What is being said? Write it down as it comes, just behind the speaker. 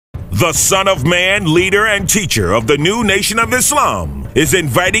The Son of Man, leader and teacher of the new Nation of Islam, is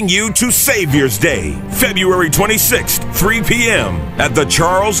inviting you to Saviour's Day, February 26th, 3 p.m. at the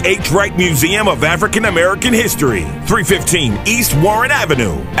Charles H. Wright Museum of African American History, 315 East Warren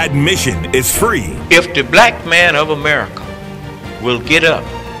Avenue. Admission is free. If the black man of America will get up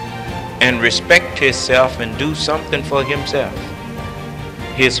and respect himself and do something for himself,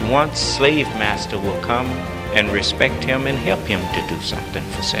 his once slave master will come and respect him and help him to do something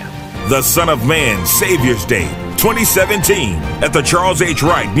for self. The Son of Man, Saviour's Day, 2017, at the Charles H.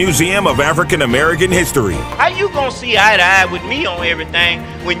 Wright Museum of African American History. How you gonna see eye to eye with me on everything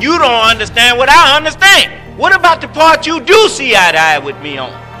when you don't understand what I understand? What about the part you do see eye to eye with me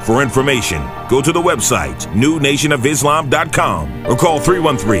on? For information, go to the website newnationofislam.com or call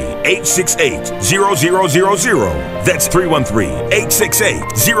 313-868-0000. That's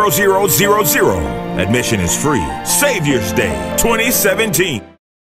 313-868-0000. Admission is free. Saviour's Day 2017.